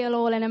I'll reveal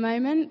all in a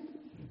moment.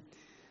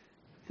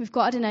 We've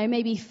got, I don't know,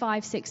 maybe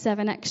 5, 6,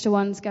 7 extra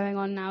ones going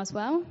on now as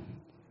well.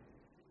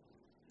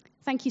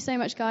 Thank you so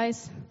much,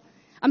 guys.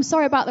 I'm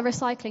sorry about the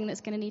recycling that's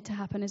going to need to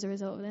happen as a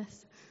result of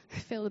this.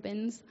 Fill the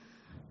bins.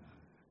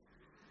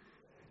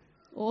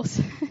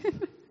 Awesome.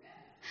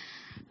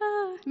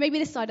 Maybe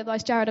this side,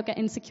 otherwise Jared will get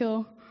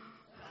insecure.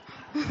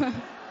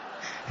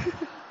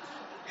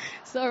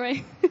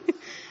 Sorry.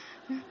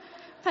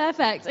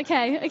 Perfect.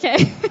 Okay.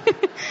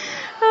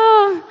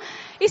 Oh,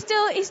 he's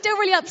still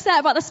really upset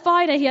about the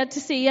spider he had to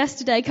see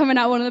yesterday coming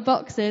out of one of the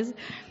boxes.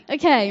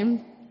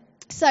 Okay.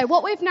 So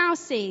what we've now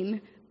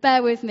seen,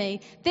 bear with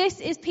me,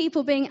 this is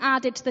people being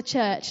added to the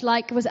church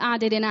like was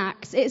added in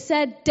Acts. It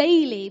said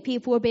daily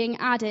people were being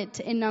added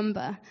in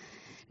number.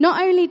 Not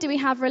only do we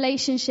have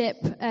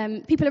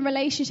people in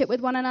relationship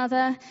with one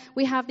another,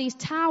 we have these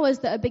towers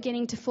that are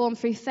beginning to form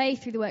through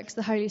faith, through the works of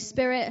the Holy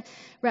Spirit,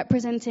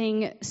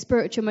 representing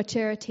spiritual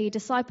maturity,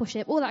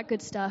 discipleship, all that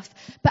good stuff.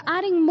 But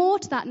adding more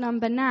to that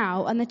number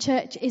now, and the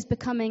church is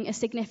becoming a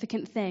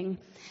significant thing.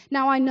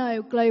 Now I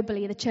know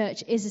globally the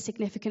church is a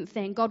significant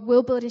thing. God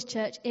will build his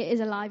church. It is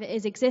alive. It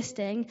is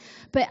existing.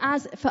 But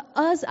for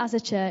us as a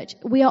church,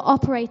 we are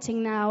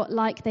operating now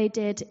like they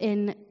did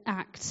in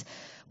Acts,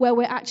 where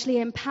we're actually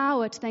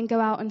empowered to then go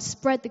out and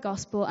spread the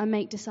gospel and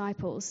make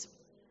disciples.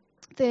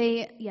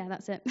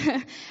 That's it.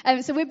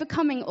 So we're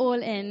becoming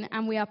all in,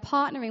 and we are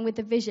partnering with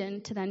the vision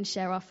to then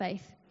share our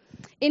faith.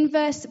 In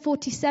verse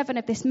 47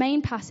 of this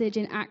main passage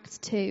in Acts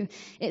 2,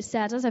 it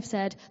said, as I've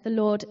said, the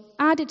Lord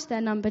added to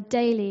their number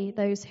daily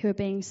those who are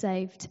being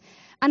saved.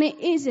 And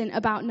it isn't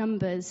about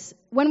numbers.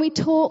 When we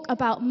talk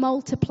about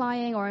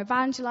multiplying or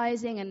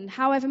evangelizing and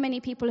however many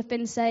people have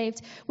been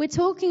saved, we're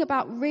talking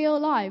about real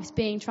lives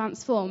being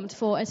transformed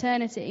for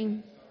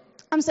eternity.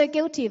 I'm so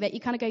guilty of it.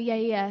 You kind of go,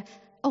 yeah.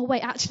 Oh,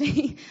 wait,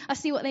 actually, I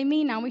see what they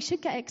mean now. We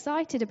should get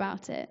excited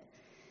about it.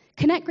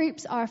 Connect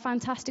groups are a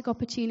fantastic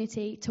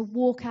opportunity to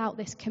walk out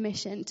this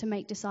commission to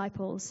make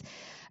disciples.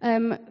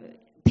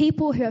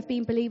 People who have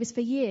been believers for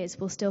years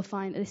will still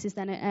find that this is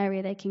then an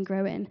area they can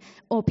grow in,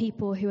 or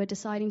people who are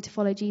deciding to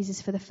follow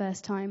Jesus for the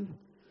first time.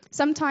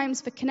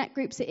 Sometimes for connect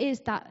groups, it is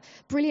that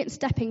brilliant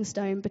stepping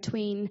stone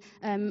between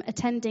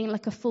attending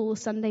like a full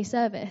Sunday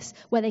service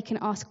where they can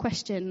ask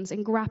questions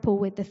and grapple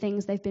with the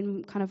things they've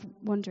been kind of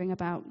wondering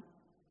about.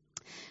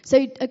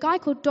 So a guy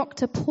called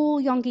Dr.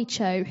 Paul Yonggi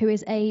Cho, who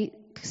is a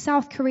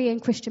South Korean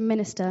Christian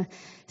minister,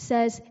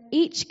 says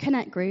each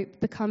connect group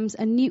becomes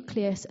a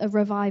nucleus of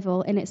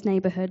revival in its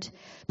neighborhood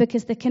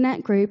because the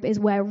connect group is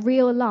where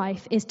real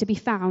life is to be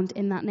found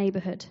in that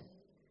neighborhood.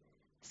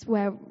 It's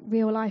where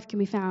real life can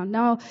be found.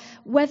 Now,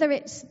 whether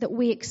it's that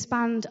we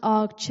expand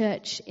our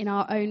church in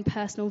our own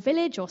personal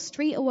village or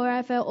street or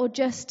wherever, or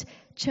just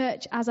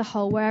church as a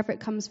whole, wherever it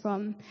comes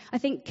from, I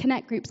think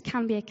connect groups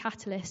can be a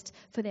catalyst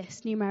for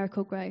this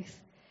numerical growth.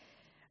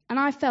 And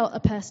I felt a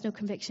personal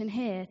conviction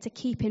here to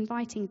keep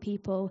inviting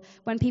people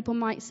when people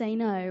might say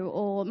no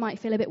or might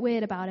feel a bit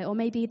weird about it, or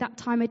maybe that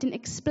time I didn't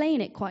explain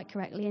it quite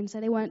correctly and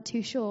so they weren't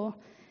too sure.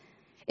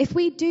 If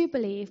we do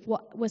believe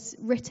what was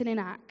written in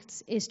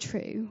Acts is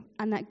true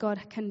and that God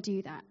can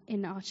do that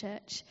in our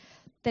church,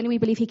 then we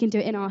believe he can do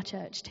it in our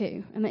church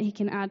too, and that he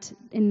can add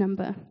in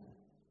number.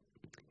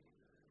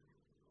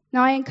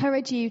 Now, I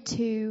encourage you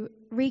to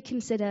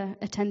reconsider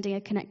attending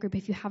a connect group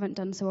if you haven't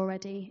done so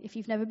already. If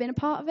you've never been a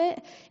part of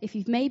it, if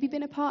you've maybe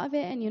been a part of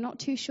it and you're not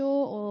too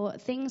sure, or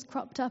things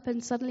cropped up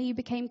and suddenly you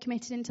became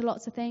committed into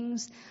lots of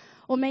things,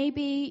 or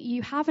maybe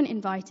you haven't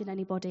invited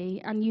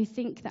anybody and you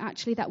think that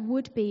actually that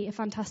would be a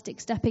fantastic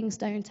stepping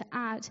stone to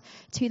add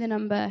to the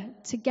number,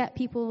 to get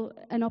people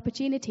an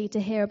opportunity to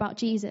hear about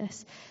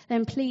Jesus,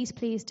 then please,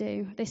 please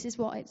do. This is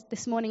what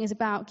this morning is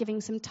about, giving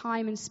some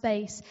time and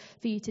space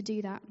for you to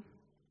do that.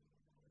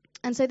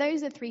 And so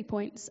those are 3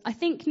 points. I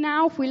think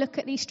now if we look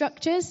at these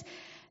structures,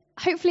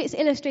 hopefully it's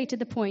illustrated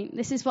the point.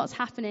 This is what's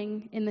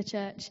happening in the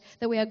church,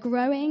 that we are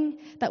growing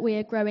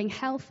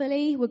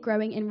healthily, we're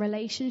growing in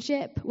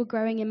relationship, we're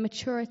growing in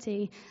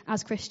maturity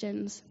as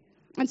Christians.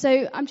 And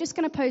so I'm just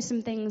going to pose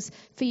some things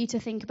for you to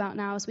think about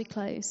now as we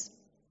close.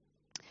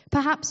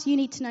 Perhaps you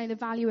need to know the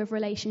value of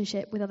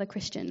relationship with other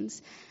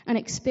Christians and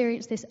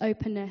experience this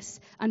openness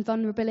and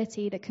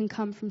vulnerability that can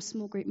come from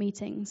small group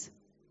meetings.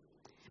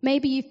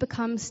 Maybe you've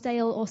become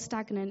stale or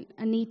stagnant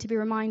and need to be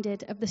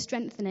reminded of the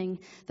strengthening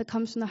that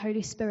comes from the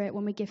Holy Spirit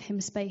when we give him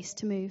space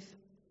to move.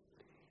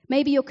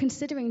 Maybe you're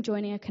considering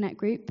joining a connect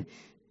group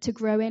to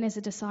grow in as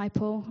a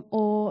disciple,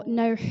 or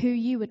know who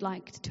you would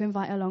like to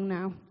invite along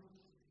now.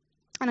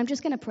 And I'm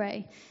just going to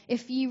pray.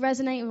 If you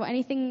resonate, or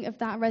anything of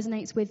that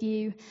resonates with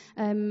you,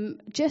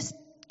 just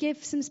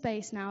give some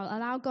space now.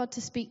 Allow God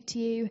to speak to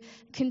you.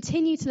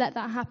 Continue to let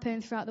that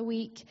happen throughout the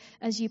week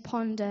as you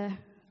ponder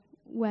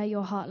where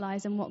your heart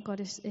lies and what God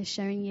is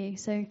showing you.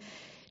 So,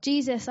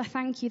 Jesus, I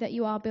thank you that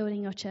you are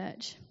building your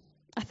church.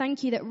 I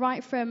thank you that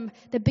right from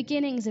the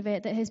beginnings of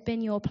it, that has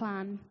been your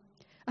plan.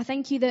 I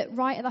thank you that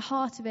right at the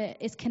heart of it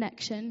is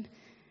connection,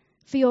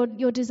 for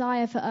your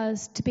desire for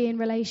us to be in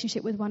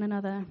relationship with one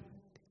another,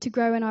 to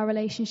grow in our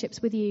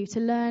relationships with you, to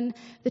learn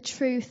the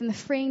truth and the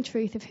freeing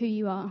truth of who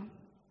you are.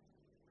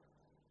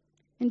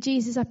 And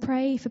Jesus, I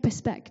pray for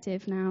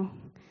perspective now.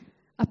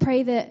 I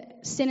pray that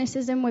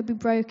cynicism would be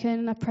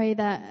broken. I pray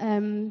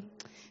that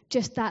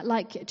just that,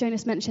 like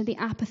Jonas mentioned, the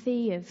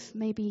apathy of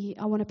maybe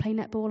I want to play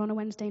netball on a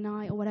Wednesday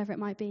night or whatever it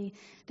might be,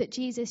 that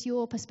Jesus,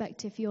 your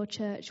perspective for your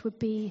church would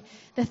be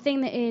the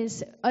thing that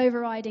is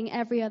overriding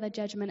every other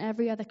judgment,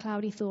 every other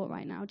cloudy thought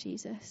right now,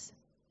 Jesus.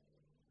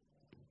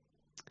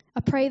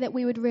 I pray that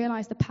we would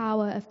realize the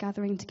power of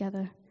gathering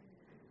together.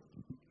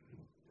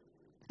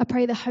 I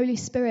pray the Holy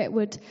Spirit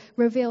would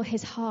reveal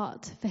his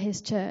heart for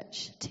his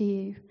church to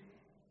you,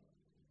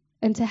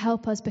 and to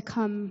help us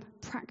become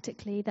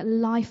practically the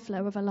life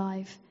flow of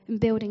Alive and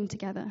building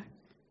together.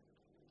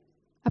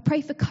 I pray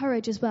for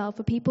courage as well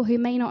for people who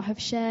may not have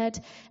shared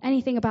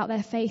anything about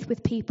their faith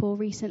with people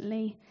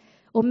recently,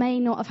 or may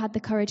not have had the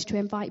courage to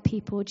invite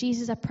people.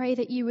 Jesus, I pray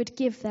that you would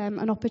give them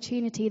an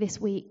opportunity this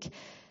week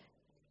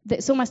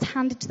that's almost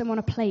handed to them on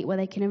a plate where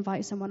they can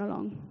invite someone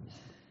along.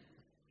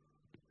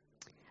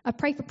 I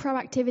pray for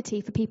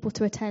proactivity for people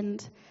to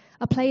attend.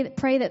 I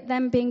pray that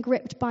them being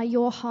gripped by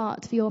your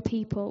heart for your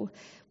people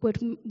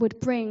would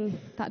bring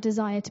that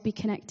desire to be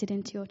connected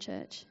into your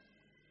church.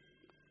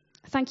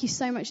 Thank you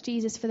so much,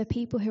 Jesus, for the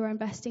people who are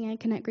investing in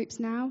connect groups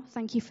now.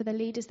 Thank you for the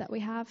leaders that we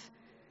have.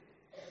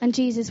 And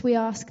Jesus, we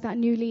ask that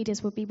new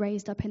leaders would be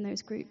raised up in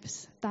those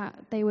groups, that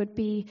they would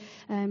be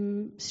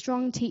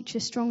strong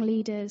teachers, strong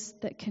leaders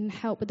that can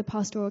help with the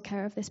pastoral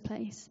care of this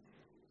place.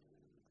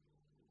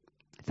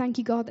 Thank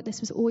you, God, that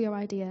this was all your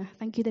idea.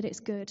 Thank you that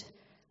it's good.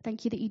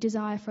 Thank you that you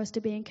desire for us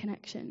to be in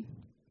connection.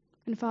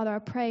 And Father, I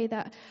pray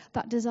that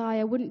that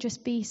desire wouldn't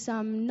just be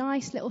some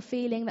nice little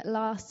feeling that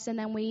lasts and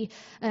then we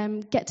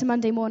get to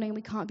Monday morning and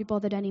we can't be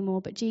bothered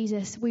anymore. But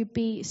Jesus, we'd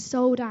be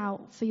sold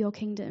out for your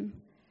kingdom,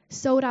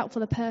 sold out for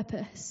the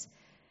purpose.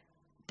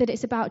 That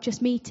it's about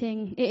just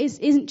meeting. It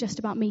isn't just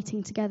about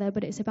meeting together,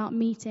 but it's about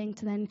meeting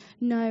to then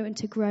know and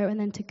to grow and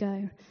then to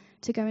go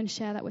and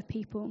share that with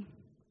people.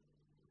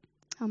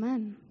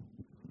 Amen.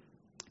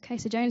 Okay,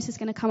 so Jonas is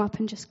going to come up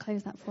and just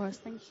close that for us.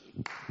 Thank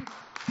you.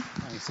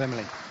 Thanks,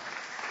 Emily.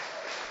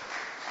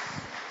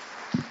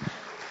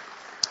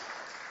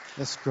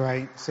 That's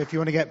great. So if you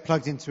want to get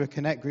plugged into a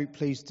Connect group,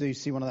 please do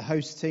see one of the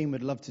host team.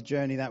 We'd love to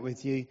journey that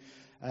with you.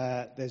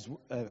 There's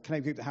a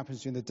Connect group that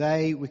happens during the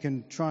day. We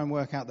can try and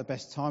work out the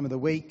best time of the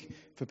week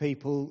for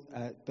people.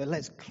 But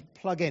let's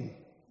plug in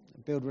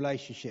and build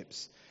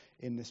relationships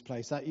in this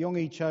place. That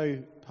Yonggi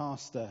Cho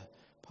pastor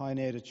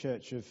pioneered a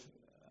church of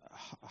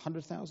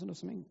 100,000 or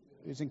something.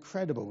 It was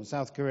incredible in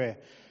South Korea.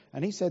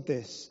 And he said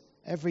this: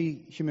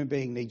 every human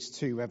being needs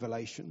two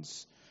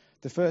revelations.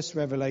 The first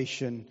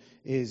revelation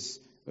is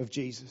of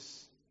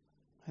Jesus.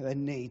 They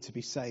need to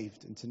be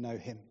saved and to know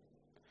him.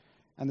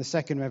 And the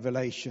second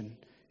revelation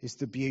is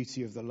the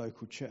beauty of the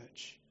local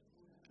church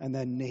and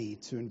their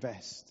need to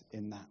invest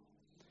in that.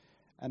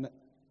 And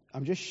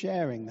I'm just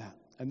sharing that.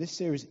 And this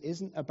series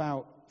isn't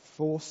about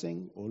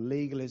forcing or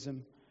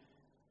legalism,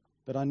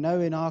 but I know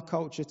in our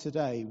culture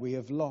today we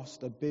have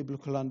lost a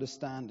biblical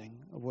understanding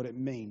of what it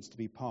means to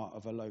be part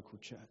of a local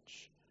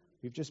church.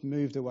 We've just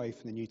moved away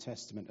from the New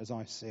Testament as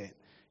I see it.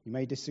 You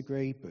may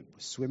disagree, but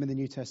swim in the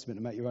New Testament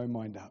and make your own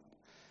mind up.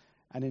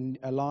 And in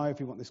Alive,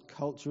 we want this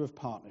culture of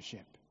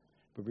partnership,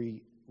 where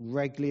we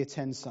regularly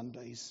attend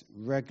Sundays,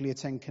 regularly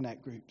attend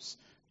connect groups,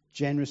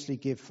 generously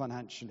give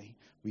financially,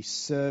 we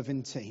serve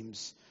in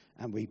teams,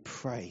 and we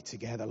pray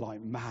together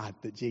like mad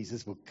that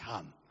Jesus will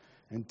come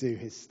and do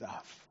his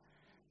stuff.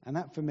 And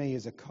that for me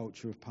is a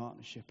culture of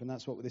partnership, and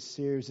that's what this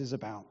series is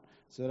about.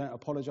 So I don't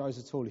apologize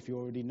at all if you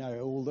already know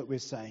all that we're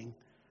saying.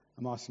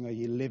 I'm asking, are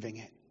you living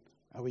it?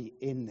 Are we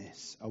in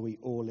this? Are we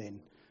all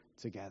in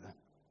together?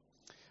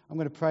 I'm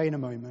going to pray in a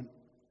moment.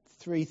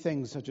 3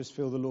 things I just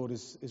feel the Lord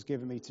has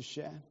given me to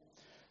share.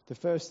 The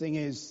first thing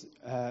is,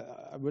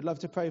 I would love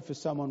to pray for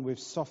someone with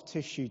soft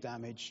tissue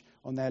damage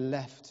on their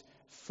left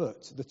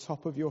foot, the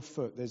top of your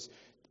foot. There's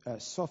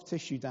soft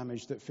tissue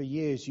damage that for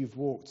years you've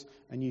walked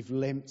and you've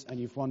limped and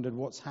you've wondered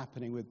what's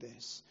happening with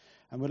this.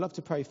 And we'd love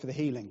to pray for the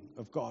healing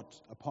of God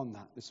upon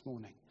that this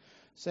morning.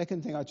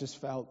 Second thing I just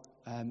felt,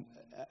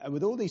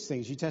 with all these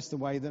things, you test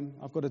and weigh them.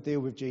 I've got to deal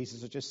with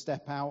Jesus. I just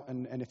step out,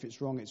 and if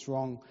it's wrong, it's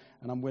wrong,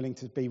 and I'm willing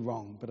to be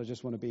wrong, but I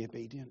just want to be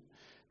obedient.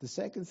 The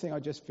second thing I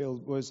just feel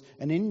was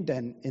an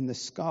indent in the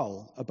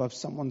skull above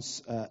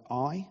someone's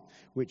eye,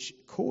 which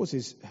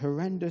causes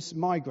horrendous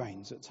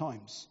migraines at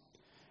times.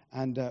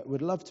 And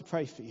would love to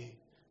pray for you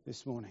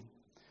this morning.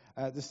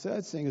 The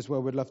third thing as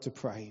well we'd love to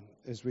pray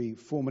as we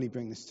formally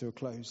bring this to a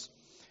close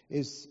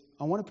is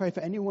I want to pray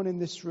for anyone in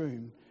this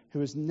room who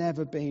has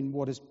never been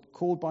what is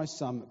called by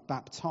some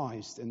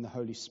baptized in the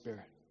Holy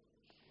Spirit.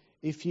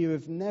 If you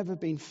have never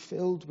been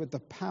filled with the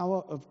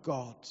power of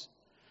God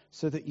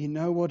so that you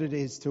know what it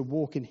is to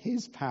walk in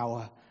his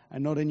power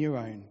and not in your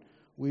own,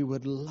 we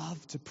would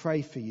love to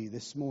pray for you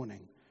this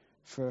morning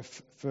for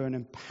an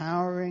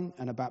empowering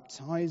and a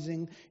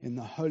baptizing in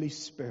the Holy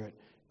Spirit,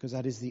 because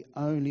that is the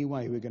only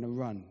way we're going to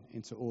run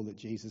into all that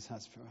Jesus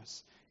has for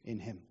us in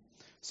him.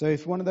 So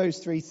if one of those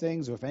 3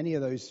 things, or if any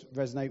of those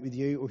resonate with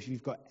you, or if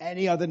you've got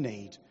any other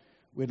need,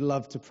 we'd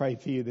love to pray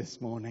for you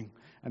this morning.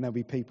 And there'll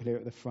be people here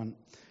at the front.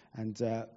 And